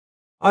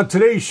On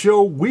today's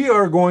show, we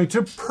are going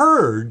to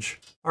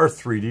purge our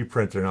 3D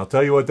printer. And I'll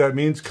tell you what that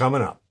means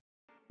coming up.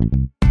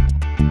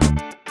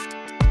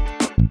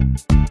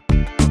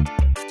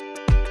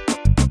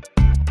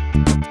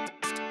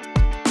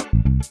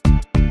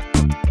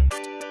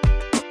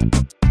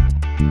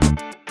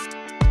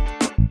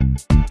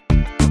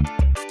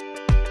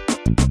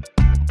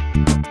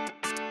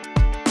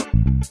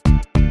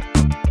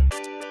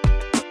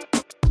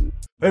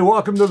 Hey,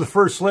 welcome to The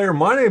First Layer.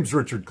 My name's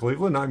Richard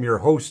Cleveland. I'm your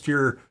host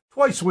here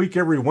twice a week,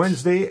 every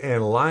Wednesday,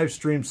 and live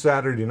stream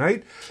Saturday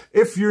night.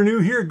 If you're new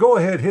here, go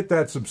ahead, hit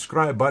that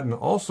subscribe button.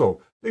 Also,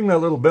 ding that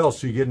little bell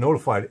so you get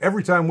notified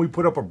every time we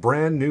put up a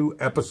brand new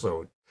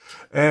episode.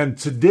 And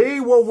today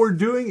what we're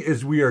doing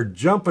is we are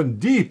jumping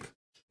deep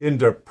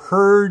into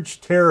purge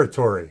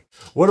territory.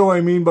 What do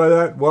I mean by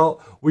that? Well,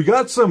 we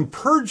got some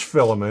purge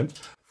filament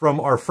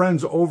from our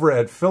friends over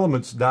at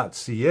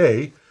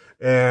Filaments.ca.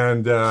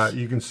 And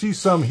you can see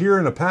some here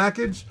in a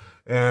package,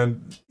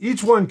 and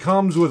each one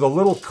comes with a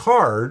little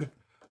card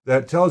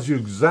that tells you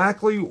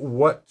exactly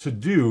what to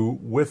do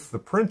with the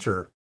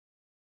printer.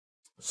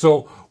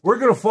 So we're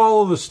going to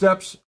follow the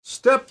steps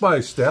step by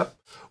step.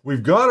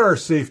 We've got our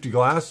safety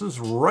glasses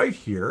right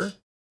here,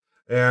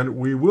 and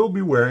we will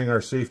be wearing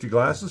our safety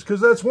glasses because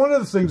that's one of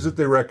the things that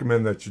they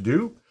recommend that you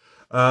do.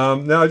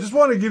 Now, I just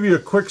want to give you a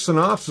quick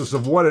synopsis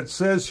of what it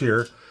says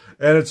here.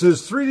 And it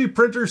says 3D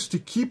printers to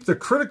keep the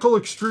critical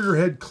extruder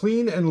head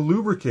clean and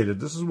lubricated.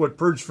 This is what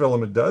Purge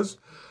Filament does.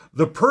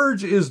 The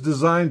Purge is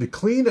designed to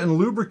clean and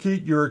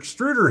lubricate your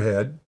extruder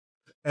head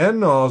and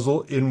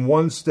nozzle in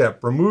one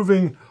step,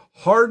 removing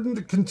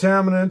hardened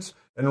contaminants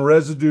and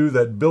residue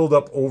that build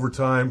up over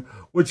time,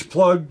 which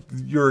plug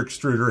your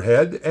extruder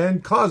head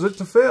and cause it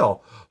to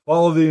fail.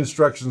 Follow the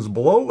instructions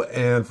below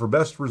and for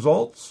best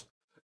results.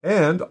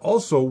 And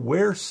also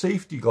wear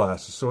safety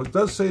glasses. So it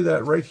does say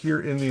that right here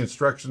in the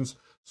instructions.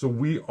 So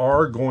we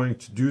are going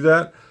to do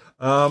that.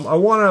 I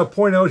want to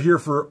point out here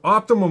for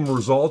optimum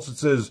results, it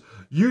says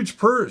use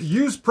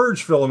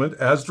purge filament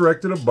as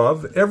directed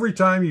above every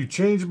time you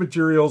change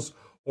materials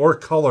or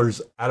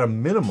colors at a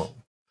minimum.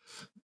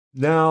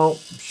 Now,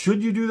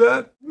 should you do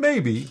that?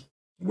 Maybe.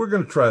 We're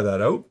going to try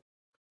that out.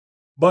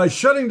 By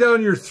shutting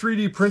down your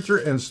 3D printer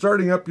and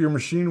starting up your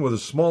machine with a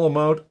small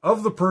amount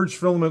of the purge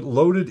filament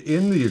loaded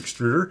in the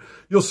extruder,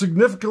 you'll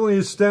significantly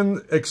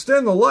extend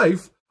the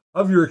life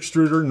of your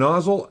extruder,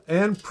 nozzle,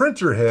 and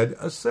printer head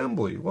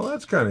assembly. Well,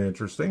 that's kind of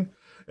interesting.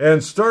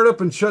 And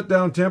startup and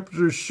shutdown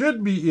temperatures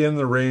should be in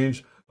the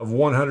range of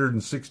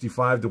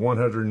 165 to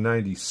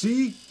 190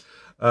 C.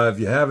 If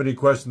you have any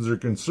questions or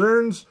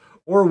concerns,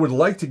 or would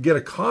like to get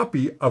a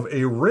copy of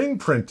a ring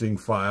printing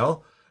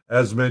file,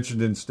 as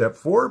mentioned in step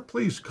 4,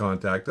 please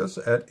contact us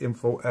at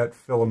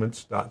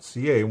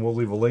info@filaments.ca, and we'll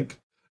leave a link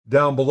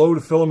down below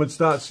to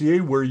filaments.ca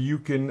where you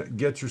can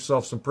get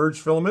yourself some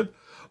purge filament.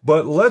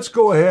 But let's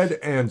go ahead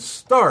and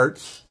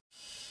start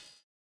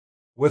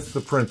with the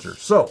printer.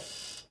 So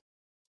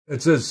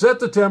it says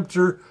set the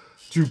temperature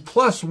to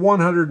plus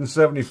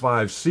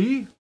 175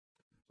 C.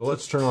 So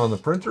let's turn on the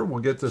printer.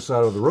 We'll get this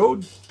out of the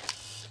road.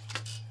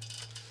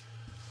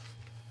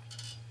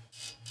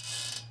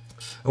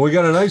 And we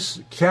got a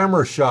nice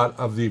camera shot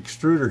of the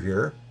extruder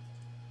here.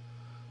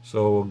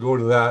 So we'll go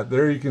to that.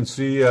 There you can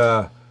see we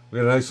got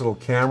a nice little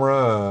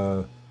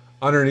camera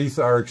underneath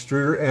our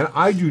extruder. And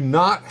I do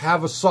not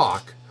have a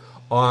sock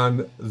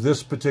on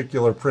this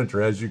particular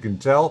printer, as you can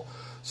tell.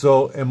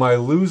 So am I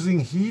losing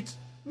heat?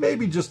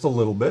 Maybe just a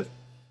little bit.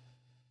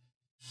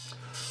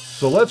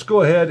 So let's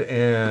go ahead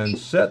and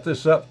set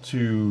this up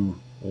to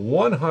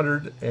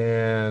 100,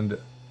 and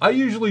I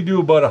usually do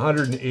about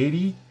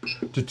 180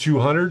 to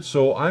 200.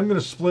 So I'm going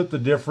to split the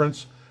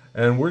difference,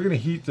 and we're going to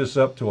heat this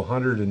up to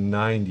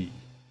 190.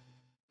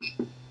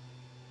 Well,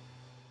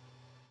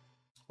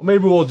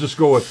 maybe we'll just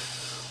go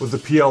with the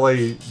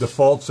PLA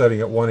default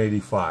setting at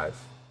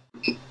 185.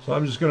 So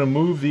I'm just going to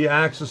move the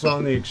axis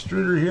on the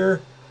extruder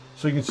here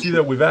so you can see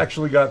that we've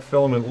actually got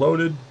filament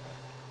loaded.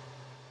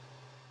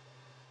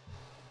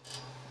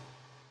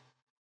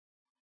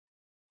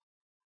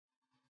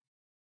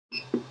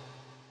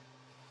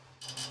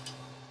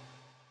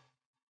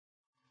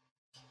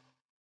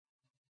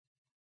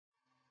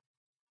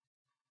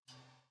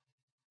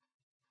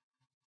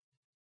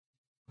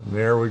 And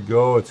there we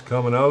go, it's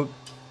coming out.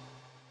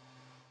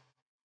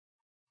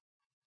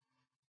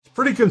 It's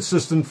pretty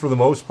consistent for the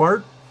most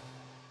part.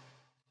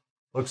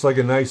 Looks like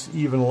a nice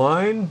even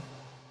line.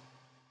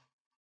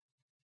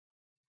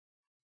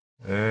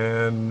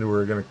 And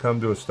we're going to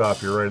come to a stop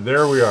here. Right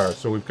there we are.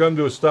 So we've come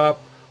to a stop.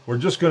 We're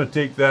just going to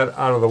take that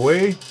out of the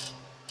way.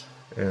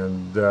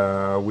 And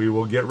we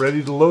will get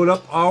ready to load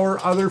up our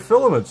other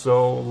filament.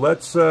 So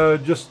let's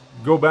just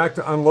go back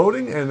to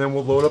unloading, and then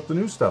we'll load up the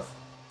new stuff.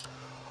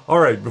 All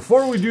right,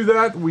 before we do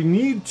that, we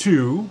need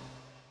to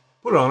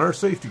put on our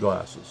safety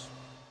glasses.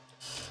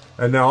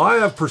 And now I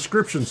have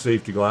prescription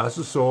safety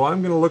glasses, so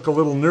I'm going to look a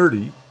little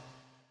nerdy.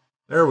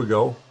 There we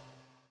go.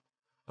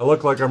 I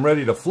look like I'm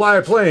ready to fly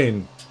a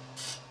plane.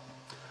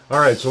 All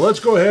right, so let's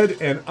go ahead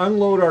and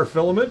unload our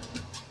filament.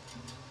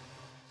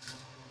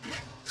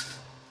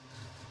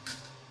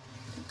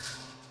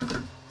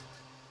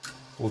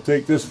 We'll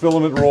take this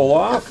filament roll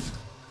off.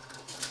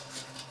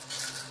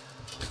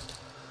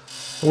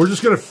 And we're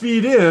just going to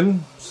feed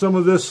in some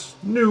of this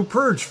new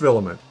purge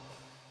filament.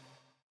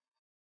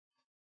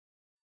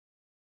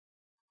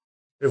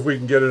 If we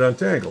can get it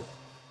untangled.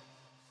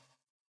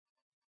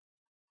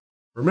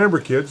 Remember,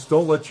 kids,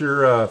 don't let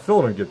your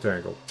filament get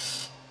tangled.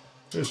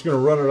 I'm just going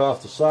to run it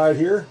off the side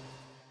here.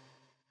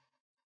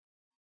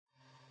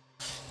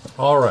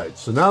 Alright,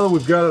 so now that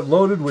we've got it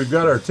loaded, we've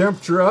got our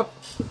temperature up.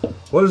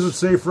 What does it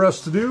say for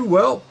us to do?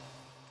 Well,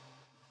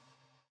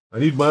 I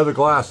need my other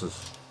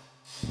glasses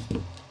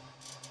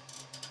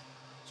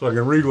so I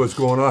can read what's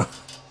going on.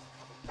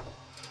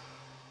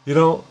 You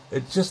know,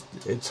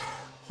 it's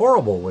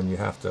horrible when you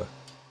have to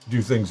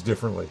do things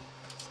differently.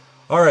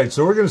 Alright,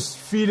 so we're going to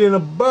feed in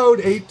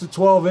about 8 to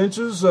 12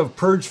 inches of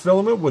purge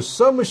filament. With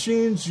some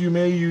machines, you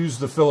may use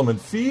the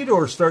filament feed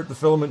or start the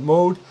filament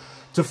mode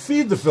to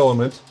feed the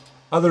filament.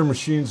 Other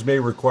machines may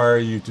require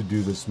you to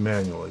do this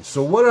manually.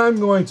 So what I'm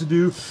going to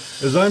do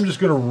is I'm just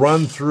going to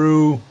run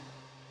through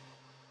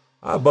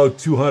about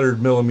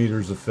 200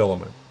 millimeters of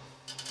filament.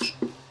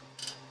 So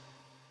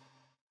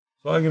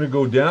I'm going to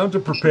go down to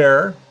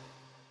prepare.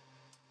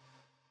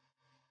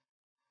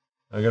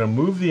 I'm going to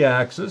move the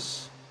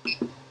axis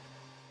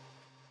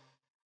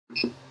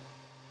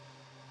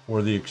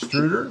for the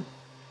extruder,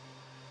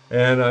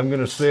 and I'm going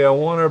to say I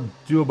want to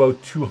do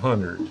about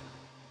 200.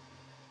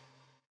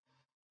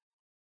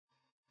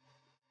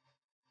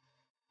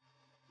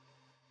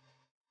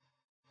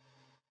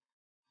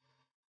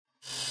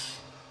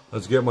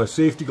 Let's get my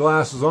safety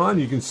glasses on.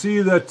 You can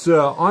see that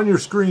on your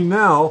screen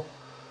now,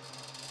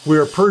 we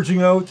are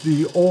purging out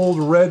the old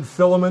red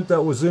filament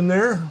that was in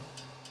there.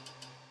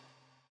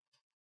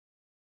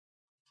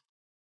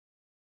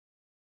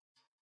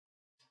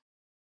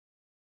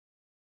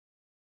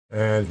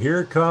 And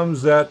here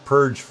comes that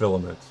purge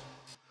filament.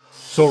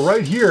 So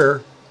right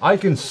here, I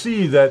can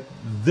see that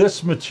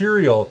this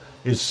material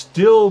is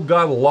still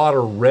got a lot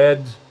of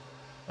red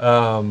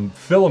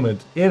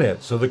filament in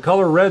it. So the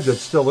color red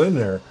that's still in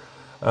there,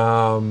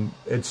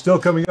 it's still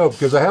coming out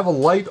because I have a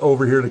light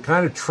over here to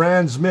kind of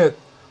transmit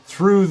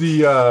through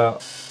the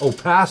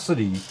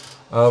opacity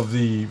of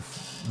the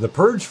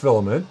purge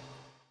filament.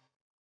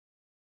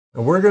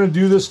 And we're going to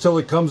do this till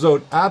it comes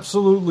out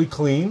absolutely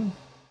clean.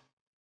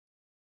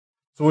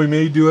 So we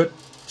may do it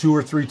 2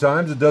 or 3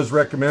 times. It does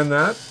recommend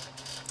that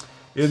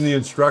in the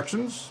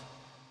instructions.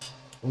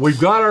 We've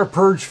got our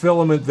purge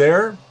filament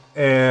there,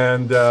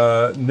 and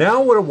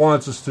now what it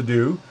wants us to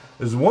do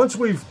is, once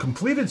we've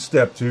completed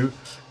step 2,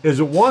 is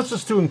it wants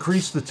us to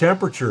increase the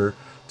temperature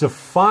to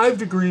 5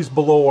 degrees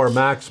below our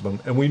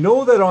maximum. And we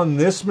know that on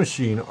this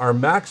machine, our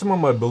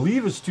maximum, I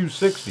believe, is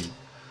 260.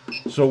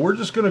 So we're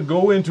just going to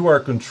go into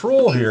our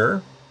control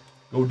here,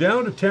 go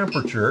down to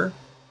temperature,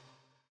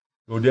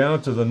 go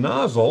down to the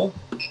nozzle,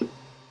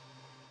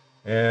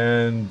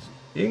 and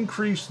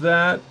increase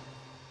that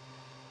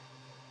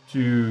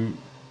to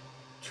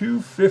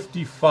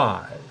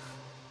 255.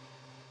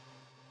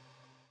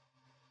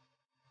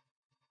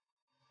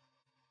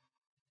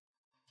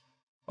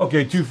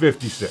 Okay,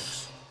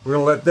 256. We're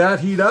going to let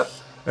that heat up,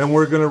 and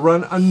we're going to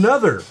run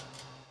another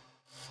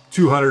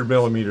 200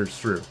 millimeters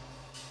through.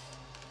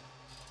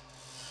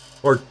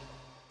 Or,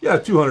 yeah,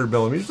 200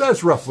 millimeters.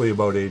 That's roughly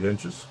about 8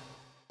 inches.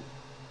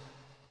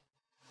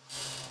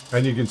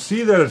 And you can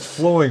see that it's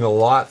flowing a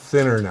lot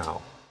thinner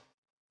now.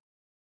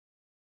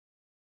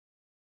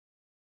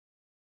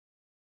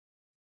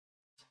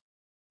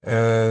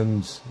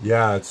 And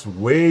yeah, it's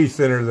way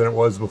thinner than it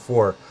was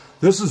before.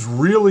 This is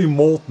really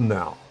molten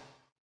now.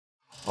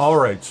 All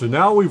right, so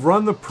now we've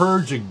run the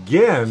purge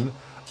again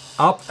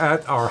up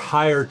at our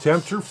higher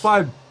temperature,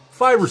 5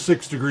 or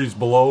 6 degrees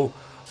below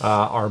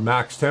our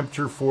max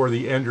temperature for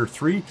the Ender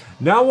 3.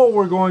 Now what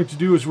we're going to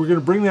do is we're going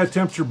to bring that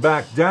temperature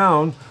back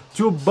down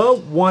to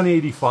about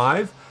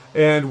 185,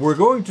 and we're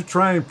going to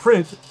try and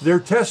print their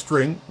test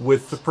ring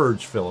with the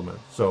purge filament.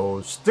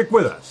 So stick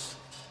with us.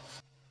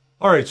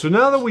 All right, so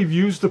now that we've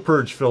used the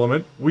purge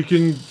filament, we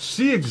can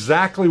see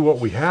exactly what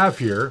we have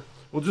here.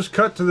 We'll just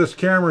cut to this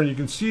camera, and you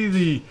can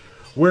see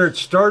where it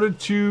started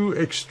to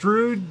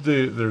extrude.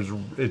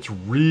 It's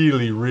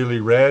really, really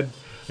red.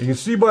 You can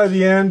see by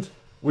the end,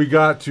 we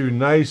got to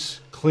nice,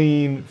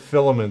 clean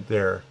filament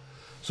there.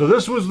 So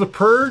this was the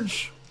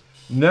purge.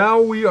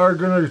 Now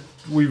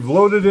we've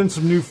loaded in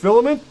some new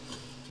filament.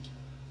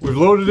 We've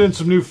loaded in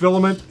some new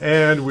filament,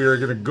 and we are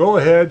going to go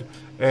ahead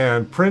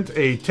and print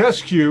a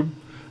test cube,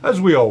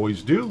 as we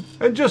always do,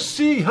 and just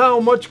see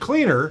how much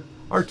cleaner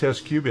our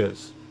test cube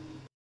is.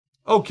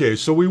 Okay,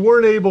 so we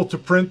weren't able to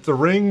print the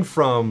ring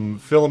from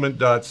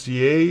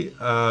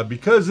Filament.ca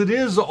because it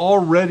is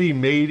already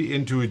made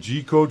into a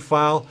G-code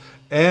file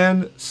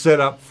and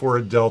set up for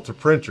a Delta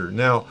printer.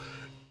 Now,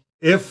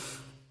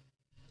 if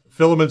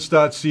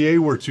Filaments.ca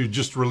were to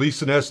just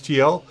release an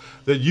STL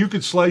that you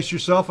could slice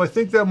yourself, I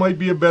think that might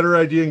be a better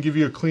idea and give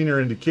you a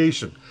cleaner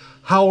indication.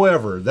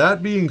 However,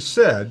 that being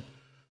said,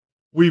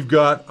 we've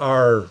got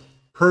our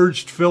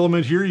purged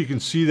filament here. You can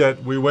see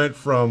that we went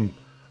from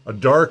a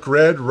dark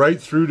red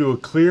right through to a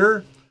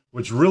clear.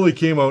 which really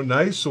came out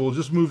nice. So we'll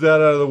just move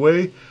that out of the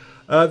way.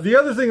 The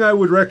other thing I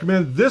would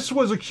recommend, this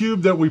was a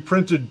cube that we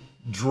printed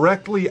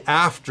directly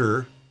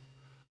after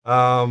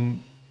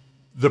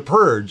the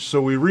purge.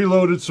 So we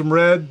reloaded some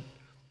red.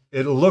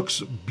 It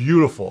looks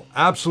beautiful.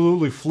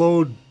 Absolutely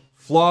flowed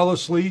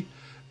flawlessly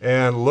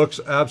and looks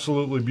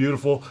absolutely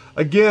beautiful.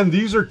 Again,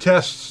 these are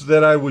tests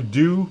that I would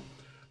do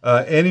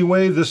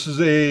anyway. This is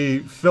a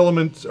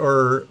filament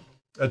or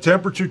a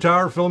temperature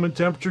tower, filament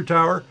temperature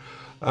tower.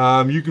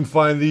 You can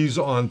find these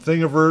on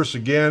Thingiverse.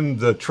 Again,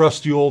 the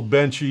trusty old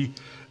benchy,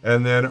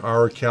 and then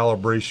our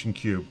calibration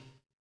cube.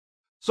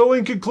 So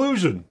in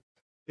conclusion,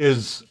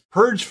 is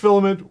Purge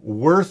Filament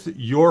worth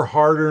your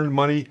hard-earned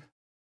money?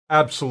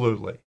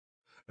 Absolutely.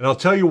 And I'll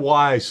tell you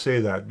why I say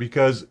that,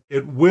 because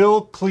it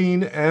will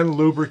clean and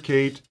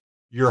lubricate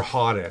your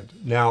hot end.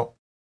 Now,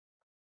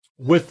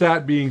 with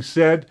that being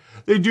said,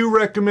 they do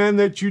recommend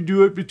that you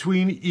do it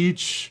between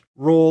each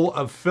roll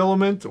of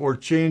filament or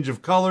change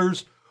of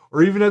colors,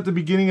 or even at the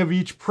beginning of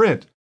each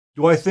print.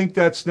 Do I think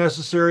that's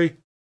necessary?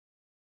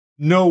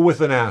 No, with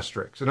an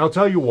asterisk. And I'll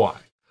tell you why.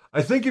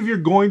 I think if you're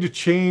going to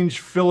change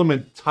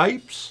filament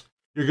types,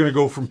 you're going to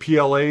go from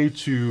PLA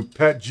to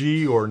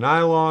PETG or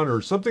nylon or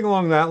something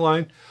along that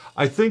line,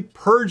 I think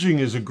purging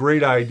is a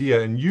great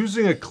idea, and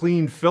using a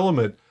clean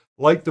filament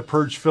like the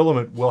Purge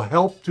Filament will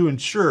help to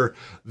ensure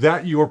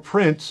that your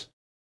print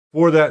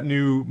for that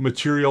new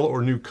material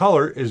or new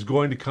color is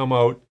going to come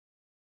out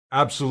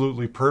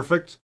absolutely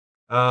perfect.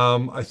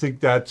 I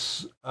think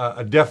that's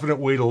a definite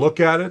way to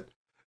look at it,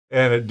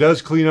 and it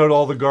does clean out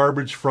all the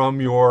garbage from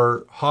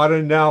your hot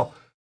end. Now,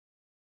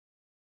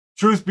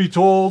 truth be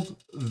told,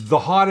 the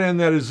hot end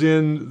that is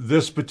in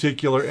this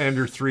particular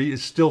Ender 3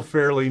 is still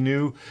fairly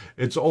new.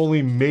 It's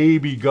only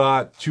maybe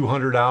got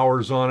 200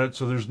 hours on it,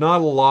 so there's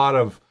not a lot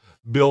of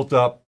built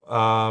up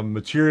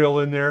material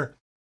in there.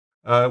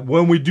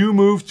 When we do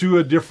move to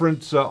a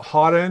different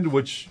hot end,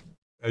 which,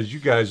 as you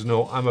guys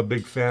know, I'm a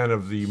big fan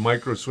of the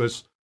Micro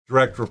Swiss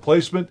direct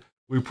replacement,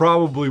 we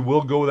probably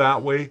will go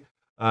that way,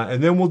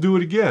 and then we'll do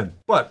it again.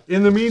 But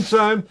in the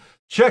meantime,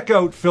 check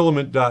out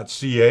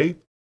Filament.ca.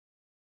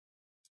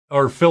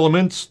 or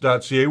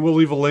Filaments.ca. We'll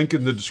leave a link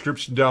in the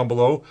description down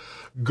below.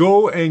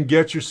 Go and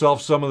get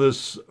yourself some of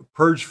this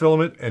Purge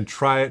Filament and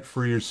try it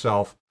for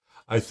yourself.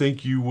 I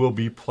think you will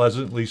be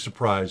pleasantly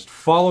surprised.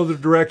 Follow the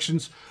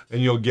directions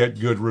and you'll get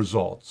good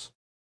results.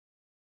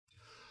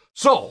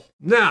 So,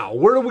 now,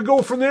 where do we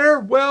go from there?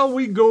 Well,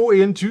 we go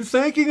into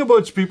thanking a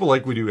bunch of people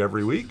like we do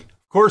every week.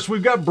 Of course,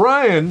 we've got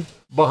Brian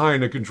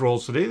behind the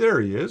controls today. There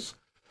he is.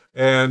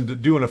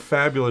 And doing a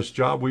fabulous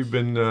job. We've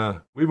been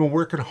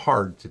working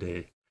hard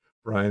today,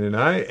 Brian and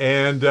I.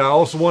 And I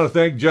also want to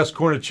thank Jess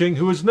Corniching,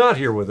 who is not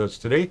here with us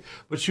today,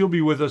 but she'll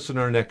be with us in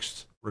our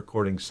next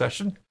recording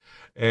session.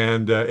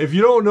 And if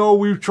you don't know,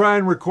 we try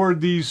and record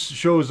these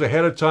shows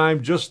ahead of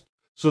time just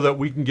so that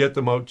we can get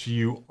them out to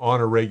you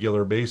on a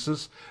regular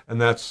basis. And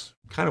that's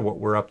kind of what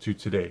we're up to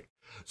today.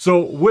 So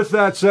with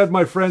that said,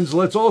 my friends,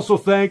 let's also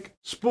thank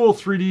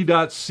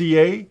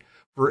spool3d.ca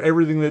for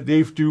everything that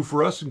they do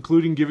for us,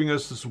 including giving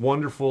us this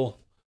wonderful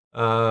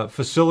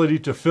facility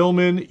to film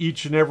in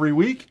each and every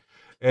week.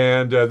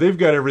 And they've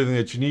got everything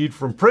that you need,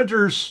 from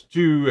printers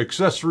to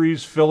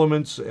accessories,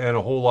 filaments, and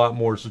a whole lot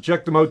more. So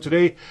check them out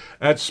today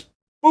at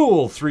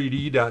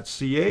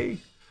spool3d.ca.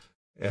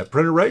 Yeah,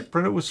 print it right,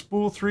 print it with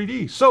Spool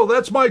 3D. So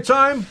that's my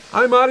time.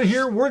 I'm out of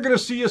here. We're going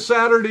to see you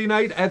Saturday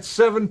night at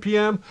 7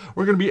 p.m.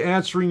 We're going to be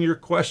answering your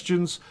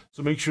questions,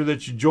 so make sure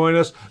that you join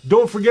us.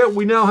 Don't forget,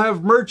 we now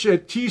have merch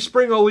at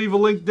Teespring. I'll leave a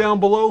link down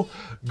below.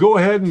 Go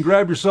ahead and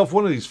grab yourself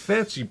one of these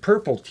fancy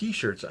purple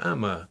t-shirts.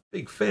 I'm a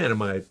big fan of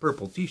my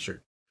purple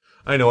t-shirt.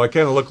 I know, I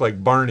kind of look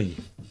like Barney.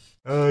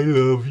 I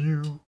love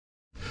you.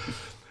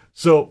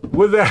 So,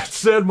 with that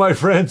said, my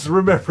friends,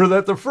 remember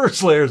that the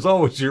first layer is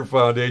always your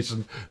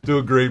foundation to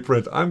a great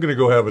print. I'm going to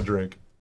go have a drink.